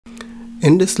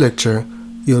In this lecture,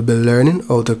 you'll be learning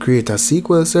how to create a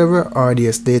SQL Server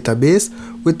RDS database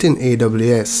within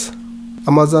AWS.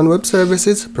 Amazon Web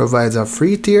Services provides a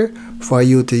free tier for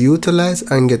you to utilize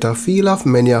and get a feel of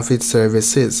many of its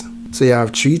services. So you have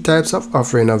three types of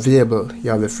offering available. You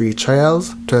have the free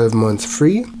trials, 12 months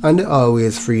free, and the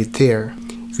always free tier.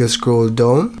 If you scroll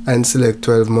down and select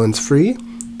 12 months free,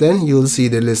 then you'll see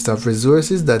the list of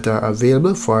resources that are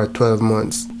available for 12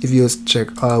 months. If you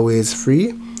check always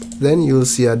free, then you'll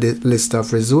see a list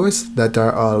of resources that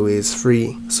are always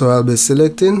free. So I'll be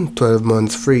selecting 12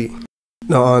 months free.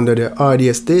 Now under the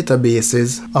RDS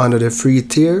databases, under the free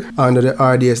tier, under the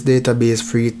RDS database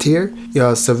free tier, you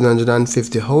have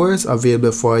 750 hours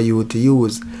available for you to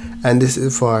use. And this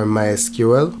is for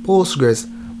MySQL, Postgres,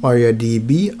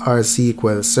 MariaDB or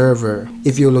SQL Server.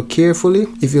 If you look carefully,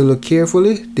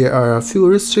 there are a few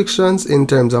restrictions in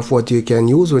terms of what you can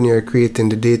use when you're creating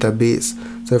the database.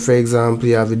 So for example,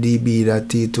 you have a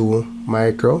db.t2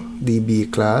 micro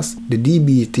db class, the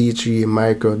dbt3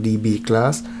 micro db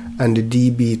class, and the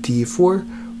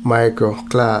dbt4 micro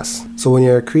class. So when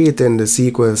you're creating the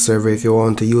SQL Server, if you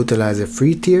want to utilize a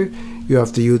free tier, you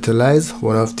have to utilize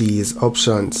one of these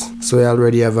options. So I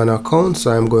already have an account,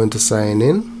 so I'm going to sign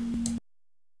in.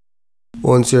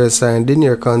 Once you're signed in,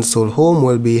 your console home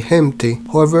will be empty.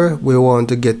 However, we want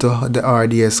to get to the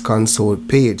RDS console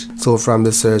page. So from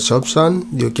the search option,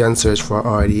 you can search for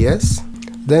RDS.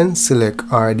 Then select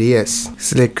RDS.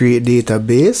 Select Create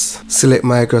Database. Select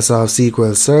Microsoft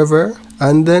SQL Server.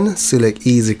 And then select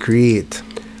Easy Create.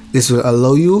 This will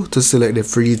allow you to select the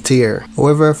free tier.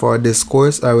 However, for this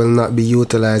course, I will not be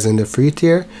utilizing the free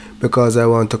tier because I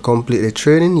want to complete the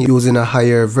training using a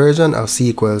higher version of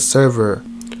SQL Server.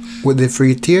 With the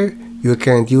free tier, you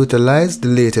can't utilize the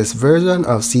latest version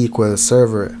of SQL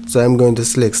Server. So I'm going to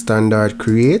select Standard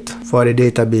Create. For the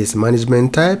database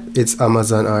management type, it's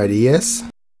Amazon RDS.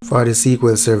 For the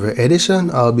SQL Server edition,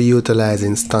 I'll be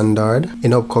utilizing Standard.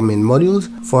 In upcoming modules,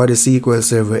 for the SQL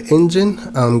Server engine,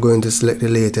 I'm going to select the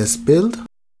latest build.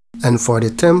 And for the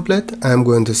template, I'm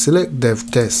going to select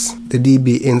DevTest. The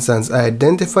DB instance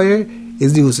identifier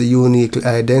is used to uniquely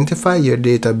identify your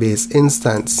database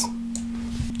instance.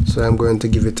 So I'm going to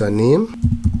give it a name.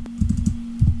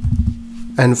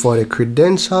 And for the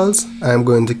credentials, I'm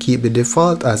going to keep the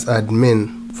default as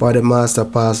admin. For the master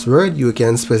password, you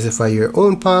can specify your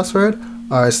own password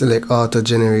or select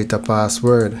auto-generate a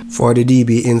password. For the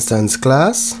DB instance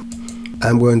class,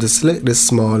 I'm going to select the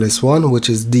smallest one, which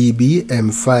is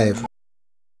DB-M5.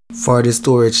 For the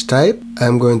storage type,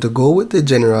 I'm going to go with the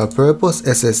general purpose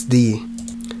SSD.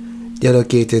 The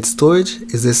allocated storage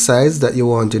is the size that you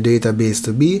want your database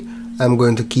to be. I'm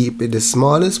going to keep it the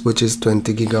smallest, which is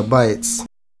 20 gigabytes.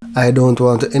 I don't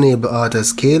want to enable auto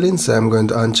scaling, so I'm going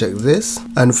to uncheck this.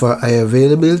 And for high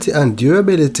availability and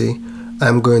durability,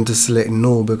 I'm going to select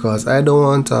no because I don't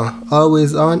want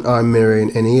always on or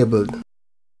mirroring enabled.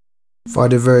 For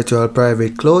the virtual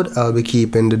private cloud, I'll be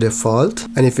keeping the default.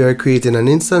 And if you're creating an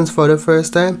instance for the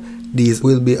first time, these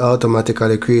will be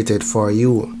automatically created for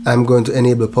you. I'm going to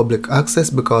enable public access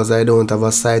because I don't have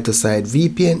a site-to-site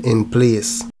VPN in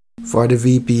place. For the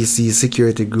VPC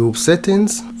security group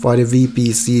settings, for the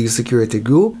VPC security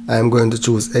group, I'm going to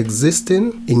choose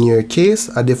existing. In your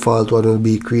case, a default one will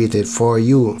be created for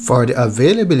you. For the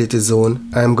availability zone,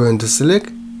 I'm going to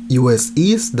select US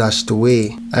East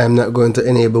 -2A. I am not going to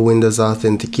enable Windows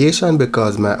authentication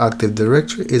because my Active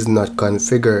Directory is not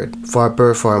configured. For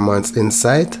Performance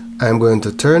Insight, I'm going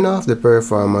to turn off the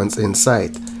Performance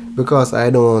Insight because I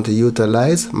don't want to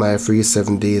utilize my free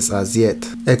 7 days as yet.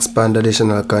 Expand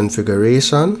additional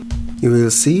configuration. You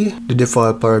will see the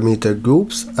default parameter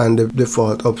groups and the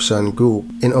default option group.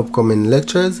 In upcoming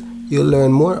lectures, you'll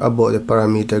learn more about the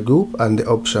parameter group and the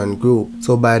option group.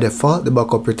 So by default, the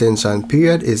backup retention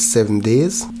period is 7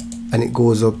 days and it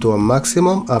goes up to a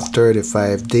maximum of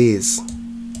 35 days.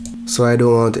 So I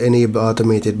don't want to enable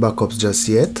automated backups just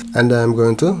yet, and I'm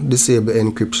going to disable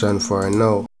encryption for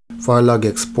now. For log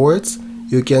exports,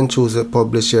 you can choose to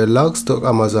publish your logs to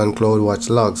Amazon CloudWatch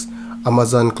logs.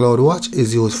 Amazon CloudWatch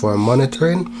is used for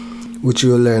monitoring, which you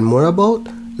will learn more about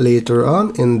later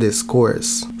on in this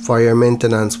course. For your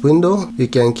maintenance window, you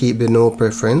can keep the no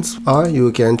preference, or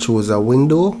you can choose a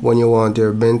window when you want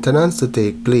your maintenance to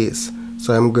take place.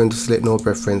 So I'm going to select no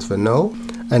preference for now.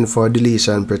 And for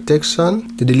deletion protection,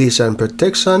 the deletion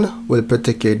protection will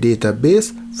protect your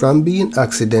database from being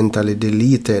accidentally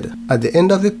deleted. At the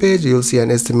end of the page, you'll see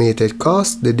an estimated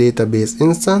cost the database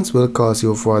instance will cost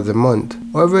you for the month.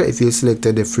 However, if you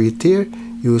selected the free tier,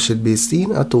 you should be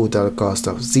seeing a total cost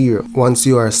of 0. Once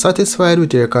you are satisfied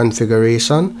with your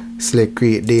configuration, select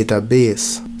Create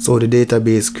Database. So the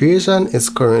database creation is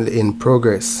currently in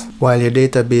progress. While your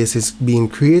database is being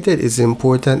created, it's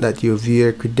important that you view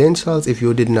your credentials if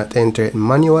you did not enter it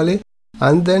manually,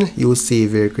 and then you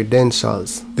save your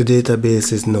credentials. The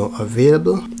database is now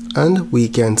available and we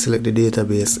can select the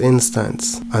database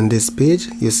instance. On this page,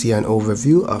 you see an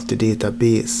overview of the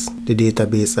database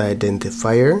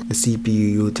identifier, the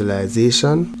CPU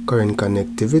utilization, current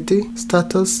connectivity,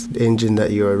 status, the engine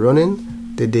that you are running,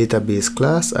 the database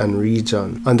class and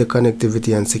region. On the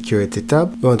connectivity and security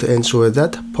tab, you want to ensure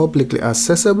that publicly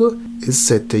accessible is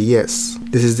set to yes.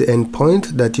 This is the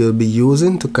endpoint that you'll be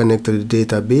using to connect to the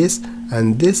database,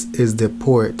 and this is the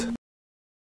port.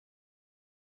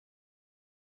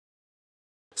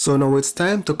 So now it's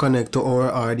time to connect to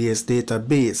our RDS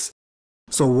database.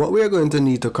 So what we are going to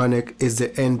need to connect is the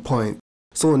endpoint.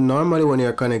 So normally when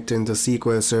you're connecting to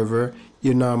SQL Server,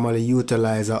 you normally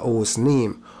utilize a host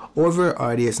name. However,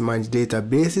 RDS managed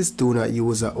databases do not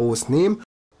use a host name,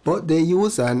 but they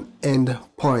use an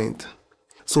endpoint.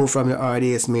 So from your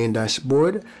RDS main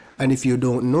dashboard, and if you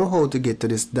don't know how to get to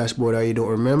this dashboard or you don't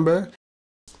remember,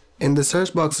 in the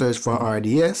search box search for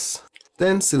RDS,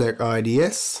 then select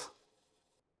RDS,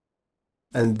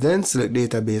 and then select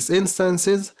database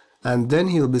instances, and then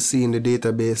you'll be seeing the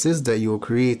databases that you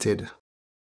created.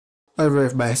 However,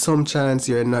 if by some chance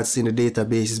you're not seeing the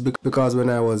databases, because when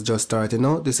I was just starting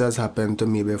out, this has happened to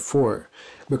me before.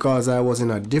 Because I was in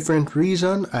a different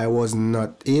region, I was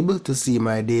not able to see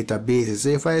my databases. So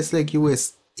if I select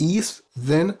US East,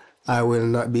 then I will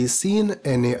not be seeing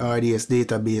any RDS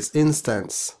database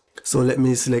instance. So let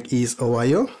me select East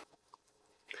Ohio.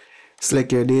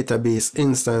 Select your database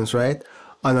instance, right?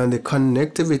 And on the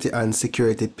connectivity and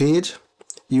security page,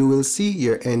 you will see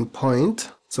your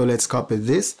endpoint. So let's copy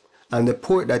this and the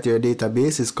port that your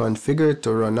database is configured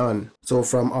to run on. So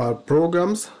from our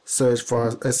programs, search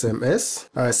for SMS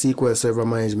or SQL Server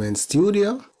Management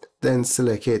Studio, then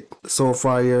select it. So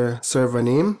for your server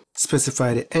name,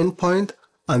 specify the endpoint,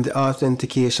 and the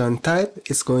authentication type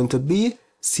is going to be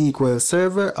SQL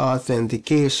Server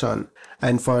Authentication.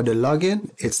 And for the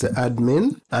login, it's the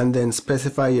admin, and then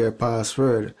specify your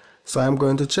password. So I'm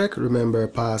going to check remember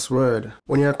password.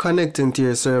 When you're connecting to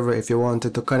your server, if you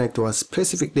wanted to connect to a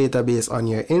specific database on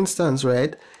your instance,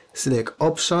 right, select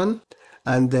option,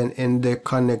 and then in the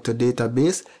connect to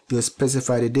database, you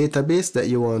specify the database that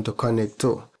you want to connect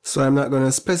to. So I'm not going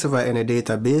to specify any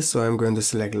database, so I'm going to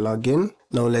select login.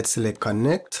 Now let's select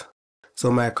connect.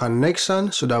 So my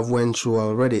connection should have went through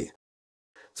already.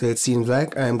 So it seems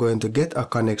like I'm going to get a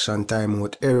connection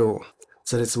timeout error.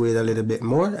 So let's wait a little bit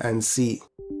more and see.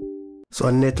 So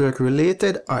a network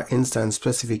related or instance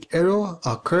specific error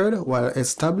occurred while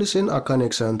establishing a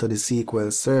connection to the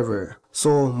SQL server.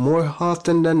 So more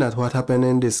often than not, what happened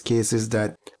in this case is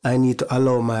that I need to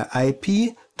allow my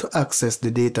IP to access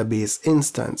the database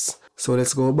instance. So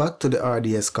let's go back to the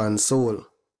RDS console.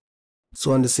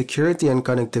 So on the security and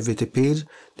connectivity page,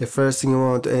 the first thing you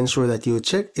want to ensure that you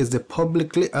check is the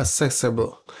publicly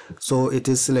accessible. So it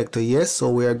is selected yes, so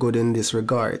we are good in this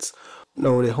regards.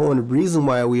 Now the whole reason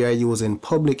why we are using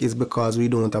public is because we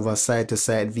don't have a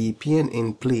site-to-site VPN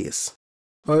in place.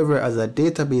 However, as a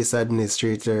database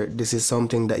administrator, this is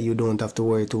something that you don't have to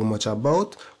worry too much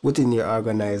about within your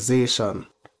organization.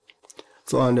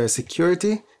 So under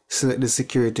security, select the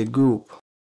security group.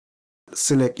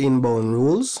 Select inbound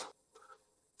rules.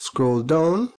 Scroll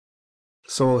down.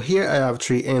 So here I have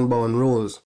 3 inbound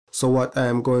rules. So what I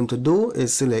am going to do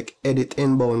is select edit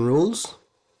inbound rules.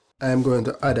 I am going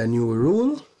to add a new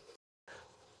rule,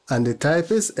 and the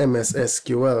type is MS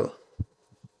SQL.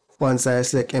 Once I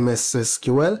select MS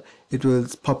SQL, it will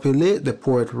populate the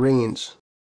port range.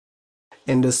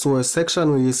 In the source section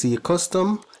where you see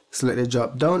custom, select the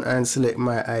drop down and select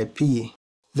my IP.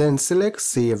 Then select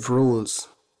save rules.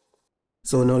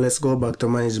 So now let's go back to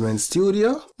Management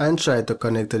Studio and try to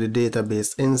connect to the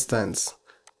database instance.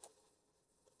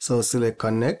 So select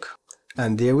connect,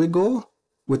 and there we go.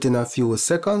 Within a few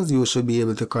seconds, you should be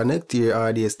able to connect to your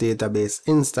RDS database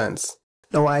instance.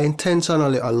 Now I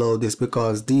intentionally allow this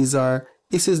because these are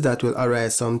issues that will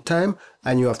arise sometime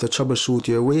and you have to troubleshoot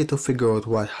your way to figure out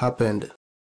what happened.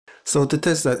 So to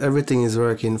test that everything is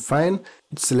working fine,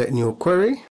 select new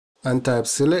query and type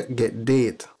select get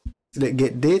date. Select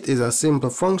get date is a simple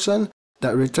function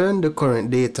that returns the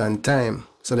current date and time.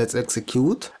 So let's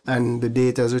execute, and the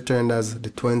date is returned as the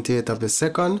 28th of the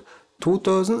 2nd,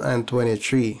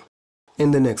 2023.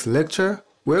 In the next lecture,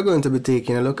 we're going to be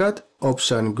taking a look at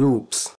option groups.